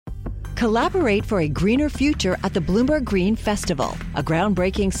Collaborate for a greener future at the Bloomberg Green Festival, a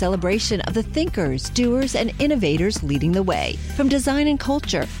groundbreaking celebration of the thinkers, doers, and innovators leading the way. From design and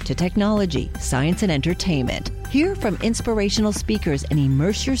culture to technology, science, and entertainment. Hear from inspirational speakers and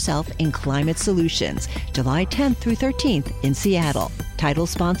immerse yourself in climate solutions. July 10th through 13th in Seattle. Title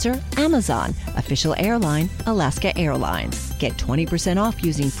sponsor, Amazon. Official airline, Alaska Airlines. Get 20% off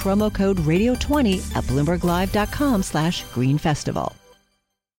using promo code radio20 at BloombergLive.com/Green Festival.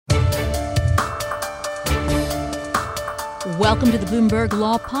 Welcome to the Bloomberg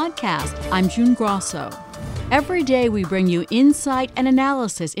Law Podcast. I'm June Grosso. Every day we bring you insight and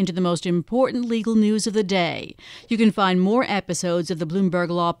analysis into the most important legal news of the day. You can find more episodes of the Bloomberg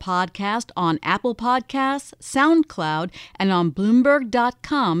Law Podcast on Apple Podcasts, SoundCloud, and on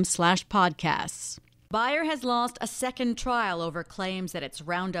Bloomberg.com/podcasts. Bayer has lost a second trial over claims that its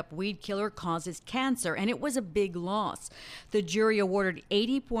Roundup weed killer causes cancer, and it was a big loss. The jury awarded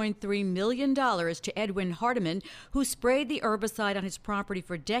 $80.3 million to Edwin Hardiman, who sprayed the herbicide on his property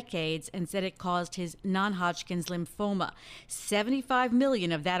for decades and said it caused his non-Hodgkin's lymphoma. $75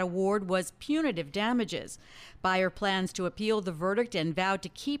 million of that award was punitive damages. Bayer plans to appeal the verdict and vowed to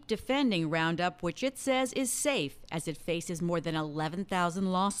keep defending Roundup, which it says is safe as it faces more than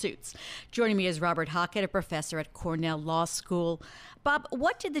 11,000 lawsuits. Joining me is Robert Hockett, a professor at Cornell Law School. Bob,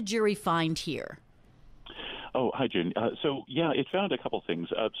 what did the jury find here? Oh, hi, June. It found a couple things.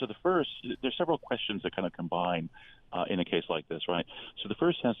 So the first, there's several questions that kind of combine in a case like this, right? So the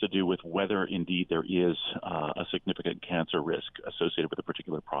first has to do with whether indeed there is a significant cancer risk associated with a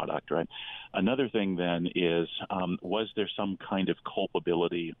particular product, right? Another thing then is, was there some kind of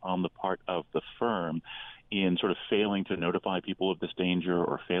culpability on the part of the firm in sort of failing to notify people of this danger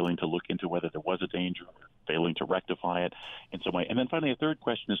or failing to look into whether there was a danger or failing to rectify it in some way. And then finally, a third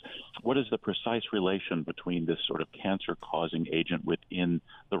question is, what is the precise relation between this sort of cancer-causing agent within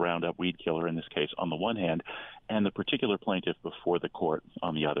the Roundup weed killer, in this case, on the one hand, and the particular plaintiff before the court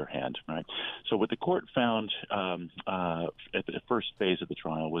on the other hand, right? So what the court found at the first phase of the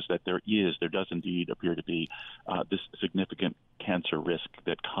trial was that there does indeed appear to be this significant cancer risk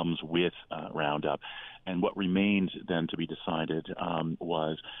that comes with Roundup. And what remains then to be decided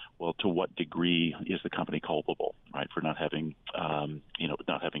was, well, to what degree is the company culpable, right, for not having done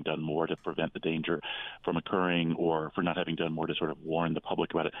more to prevent the danger from occurring, or for not having done more to sort of warn the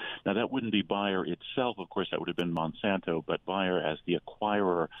public about it. Now, that wouldn't be Bayer itself, of course, that would have been Monsanto, but Bayer, as the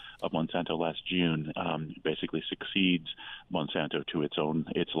acquirer of Monsanto last June, basically succeeds Monsanto to its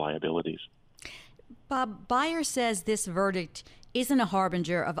liabilities. Bob, Bayer says this verdict isn't a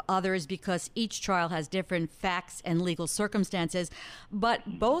harbinger of others because each trial has different facts and legal circumstances,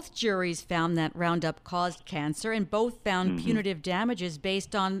 but both juries found that Roundup caused cancer and both found punitive damages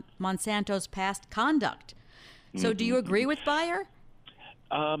based on Monsanto's past conduct. So do you agree with Bayer?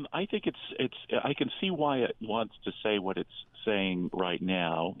 I think I can see why it wants to say what it's saying right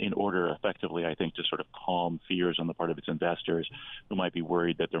now in order effectively, I think, to sort of calm fears on the part of its investors who might be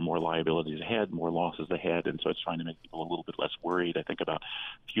worried that there are more liabilities ahead, more losses ahead, and so it's trying to make people a little bit less worried, I think, about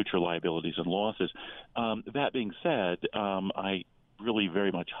future liabilities and losses. That being said, I really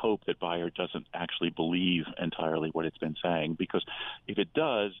very much hope that Bayer doesn't actually believe entirely what it's been saying, because if it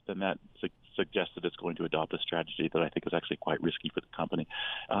does, then that suggests that it's going to adopt a strategy that I think is actually quite risky for the company.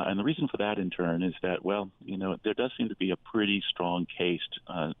 And the reason for that, in turn, is that, well, there does seem to be a pretty strong case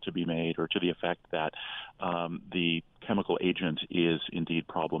to be made, or to the effect that the chemical agent is indeed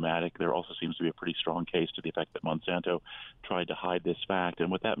problematic. There also seems to be a pretty strong case to the effect that Monsanto tried to hide this fact.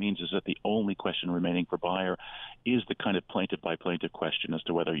 And what that means is that the only question remaining for Bayer is the kind of plaintiff-by-plaintiff question as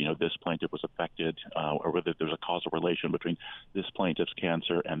to whether, this plaintiff was affected or whether there's a causal relation between this plaintiff's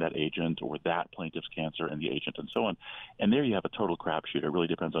cancer and that agent, or that plaintiff's cancer and the agent, and so on. And there you have a total crapshoot. It really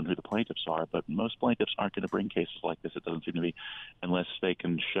depends on who the plaintiffs are, but most plaintiffs aren't going to bring cases like this, it doesn't seem to be, unless they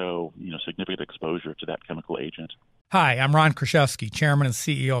can show, significant exposure to that chemical agent. Hi, I'm Ron Kraszewski, Chairman and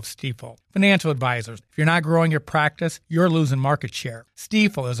CEO of Stifel. Financial advisors, if you're not growing your practice, you're losing market share.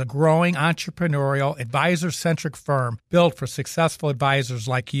 Stifel is a growing, entrepreneurial, advisor-centric firm built for successful advisors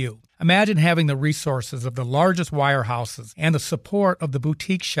like you. Imagine having the resources of the largest wirehouses and the support of the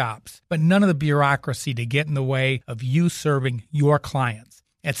boutique shops, but none of the bureaucracy to get in the way of you serving your clients.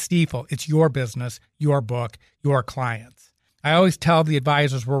 At Stifel, it's your business, your book, your clients. I always tell the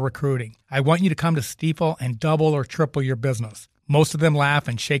advisors we're recruiting, I want you to come to Stifel and double or triple your business. Most of them laugh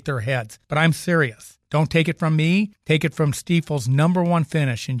and shake their heads, but I'm serious. Don't take it from me. Take it from Stifel's #1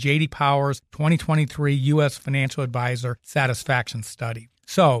 finish in J.D. Power's 2023 U.S. Financial Advisor Satisfaction Study.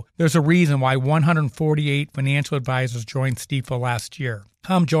 So there's a reason why 148 financial advisors joined Stifel last year.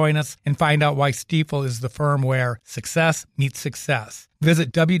 Come join us and find out why Stifel is the firm where success meets success.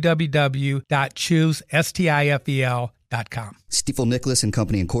 Visit www.choosestifel.com. Stifel Nicholas and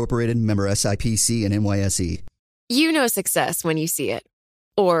Company Incorporated, member SIPC and NYSE. You know success when you see it.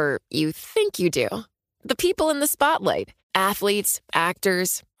 Or you think you do. The people in the spotlight. Athletes,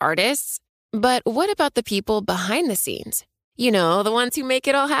 actors, artists. But what about the people behind the scenes? You know, the ones who make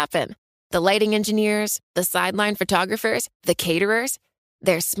it all happen. The lighting engineers, the sideline photographers, the caterers.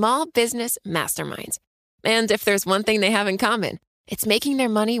 They're small business masterminds. And if there's one thing they have in common, it's making their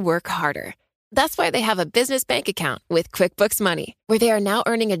money work harder. That's why they have a business bank account with QuickBooks Money, where they are now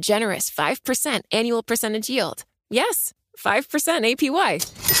earning a generous 5% annual percentage yield. Yes, 5% APY.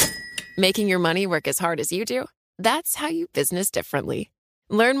 Making your money work as hard as you do? That's how you business differently.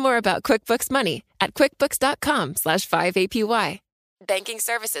 Learn more about QuickBooks Money at quickbooks.com/5APY. Banking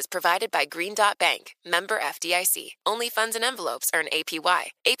services provided by Green Dot Bank, member FDIC. Only funds and envelopes earn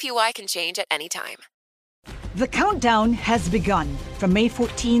APY. APY can change at any time. The countdown has begun. From May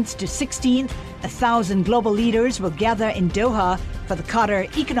 14th to 16th, 1,000 global leaders will gather in Doha for the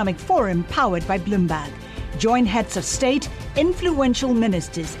Qatar Economic Forum powered by Bloomberg. Join heads of state, influential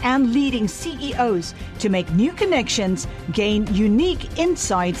ministers, and leading CEOs to make new connections, gain unique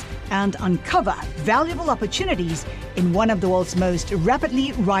insights, and uncover valuable opportunities in one of the world's most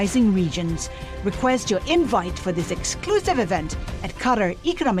rapidly rising regions. Request your invite for this exclusive event at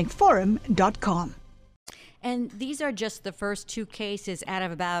QatarEconomicForum.com. And these are just the first two cases out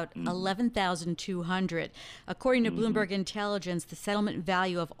of about 11,200. According to Bloomberg Intelligence, the settlement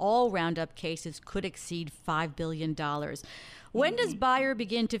value of all Roundup cases could exceed $5 billion. When does Bayer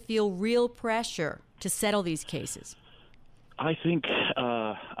begin to feel real pressure to settle these cases? I think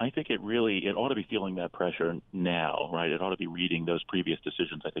it ought to be feeling that pressure now, right? It ought to be reading those previous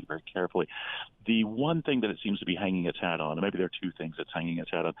decisions, I think, very carefully. The one thing that it seems to be hanging its hat on, and maybe there are two things it's hanging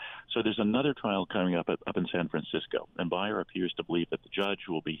its hat on. So there's another trial coming up in San Francisco, and Bayer appears to believe that the judge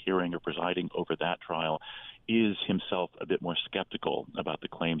who will be hearing or presiding over that trial is himself a bit more skeptical about the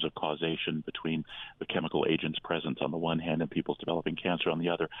claims of causation between the chemical agents present on the one hand and people's developing cancer on the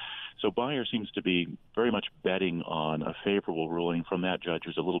other. So Bayer seems to be very much betting on a favorable ruling from that judge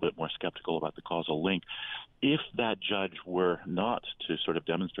who's a little bit more skeptical about the causal link. If that judge were not to sort of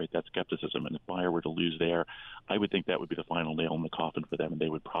demonstrate that skepticism, and if Bayer were to lose there, I would think that would be the final nail in the coffin for them, and they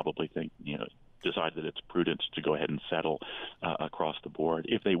would probably decide that it's prudent to go ahead and settle across the board.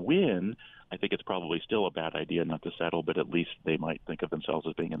 If they win, I think it's probably still a bad idea not to settle, but at least they might think of themselves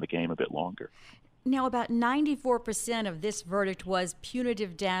as being in the game a bit longer. Now, about 94% of this verdict was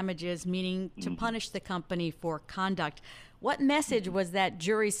punitive damages, meaning to punish the company for conduct. What message was that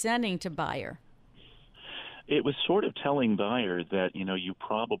jury sending to Bayer? It was sort of telling Bayer that, you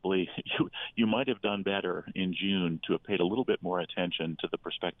probably, you might have done better in June to have paid a little bit more attention to the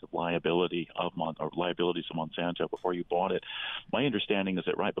prospective liabilities of Monsanto before you bought it. My understanding is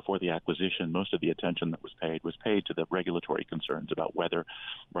that right before the acquisition, most of the attention that was paid to the regulatory concerns about whether,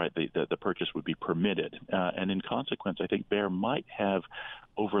 right, the purchase would be permitted. And in consequence, I think Bayer might have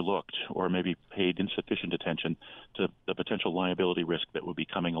overlooked or maybe paid insufficient attention to the potential liability risk that would be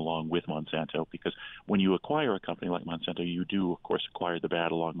coming along with Monsanto, because when you acquire a company like Monsanto, you do, of course, acquire the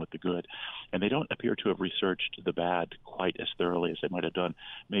bad along with the good. And they don't appear to have researched the bad quite as thoroughly as they might have done,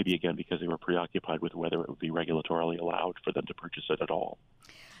 maybe again because they were preoccupied with whether it would be regulatorily allowed for them to purchase it at all.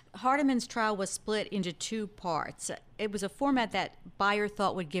 Hardeman's trial was split into two parts. It was a format that Bayer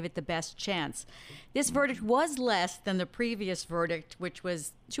thought would give it the best chance. This verdict was less than the previous verdict, which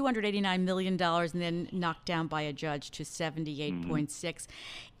was $289 million and then knocked down by a judge to 78.6.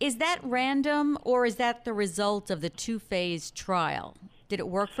 Is that random, or is that the result of the two-phase trial? Did it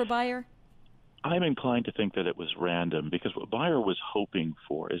work for Bayer? I'm inclined to think that it was random, because what Bayer was hoping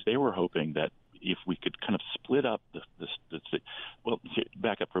for is they were hoping that if we could kind of split up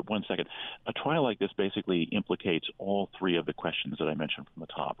back up for 1 second. A trial like this basically implicates all three of the questions that I mentioned from the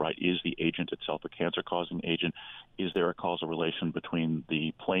top, right? Is the agent itself a cancer-causing agent? Is there a causal relation between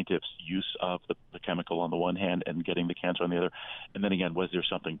the plaintiff's use of the chemical on the one hand and getting the cancer on the other? And then again, was there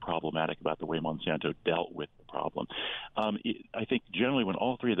something problematic about the way Monsanto dealt with the problem? I think generally when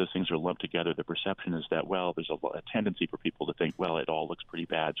all three of those things are lumped together, the perception is that, well, there's a tendency for people to think, well, it all looks pretty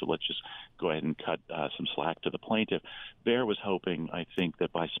bad, so let's just go ahead and cut some slack to the plaintiff. Bayer was hoping, I think,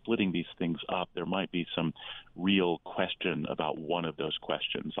 that by splitting these things up, there might be some real question about one of those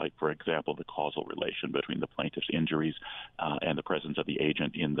questions, like, for example, the causal relation between the plaintiff's injuries and the presence of the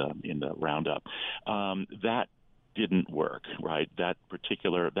agent in the Roundup. That didn't work, right? That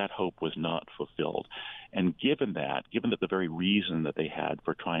hope was not fulfilled. And given that the very reason that they had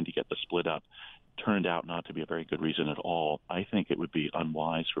for trying to get the split up turned out not to be a very good reason at all, I think it would be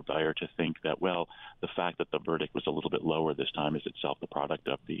unwise for Bayer to think that, well, the fact that the verdict was a little bit lower this time is itself the product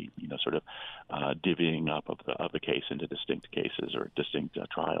of the, sort of divvying up of the case into distinct cases or distinct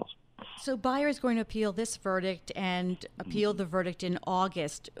trials. So Bayer is going to appeal this verdict and appeal the verdict in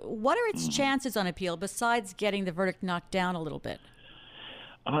August. What are its chances on appeal besides getting the verdict knocked down a little bit?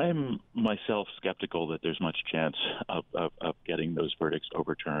 I'm myself skeptical that there's much chance of getting those verdicts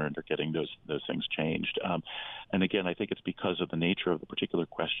overturned or getting those things changed. And again, I think it's because of the nature of the particular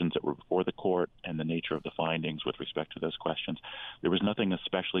questions that were before the court and the nature of the findings with respect to those questions. There was nothing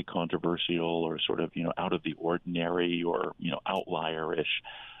especially controversial or sort of, out of the ordinary or, outlier-ish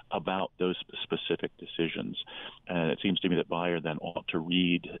about those specific decisions. And it seems to me that Bayer then ought to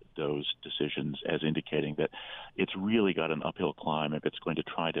read those decisions as indicating that it's really got an uphill climb if it's going to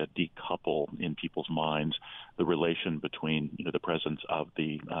try to decouple in people's minds the relation between the presence of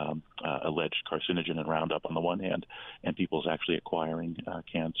the alleged carcinogen in Roundup on the one hand and people's actually acquiring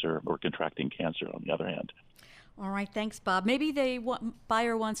cancer or contracting cancer on the other hand. All right, thanks, Bob. Maybe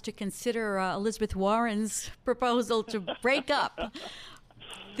Bayer wants to consider Elizabeth Warren's proposal to break up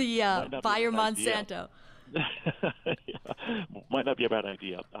the Bayer-Monsanto. Might not be a bad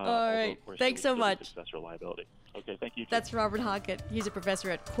idea. All right. Thanks so much. Successor liability. Okay, thank you. That's Robert Hockett. He's a professor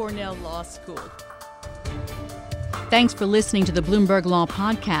at Cornell Law School. Thanks for listening to the Bloomberg Law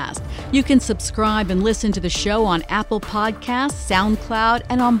Podcast. You can subscribe and listen to the show on Apple Podcasts, SoundCloud,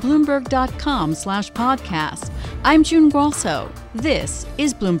 and on Bloomberg.com/podcast. I'm June Grosso. This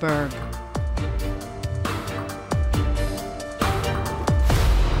is Bloomberg.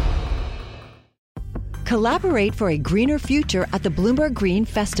 Collaborate for a greener future at the Bloomberg Green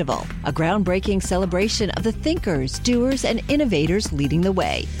Festival, a groundbreaking celebration of the thinkers, doers, and innovators leading the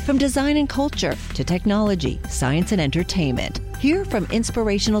way. From design and culture to technology, science, and entertainment. Hear from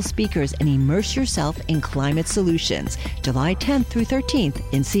inspirational speakers and immerse yourself in climate solutions. July 10th through 13th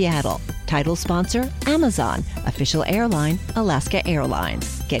in Seattle. Title sponsor, Amazon. Official airline, Alaska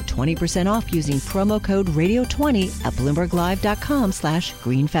Airlines. Get 20% off using promo code radio20 at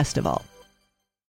BloombergLive.com/Green Festival.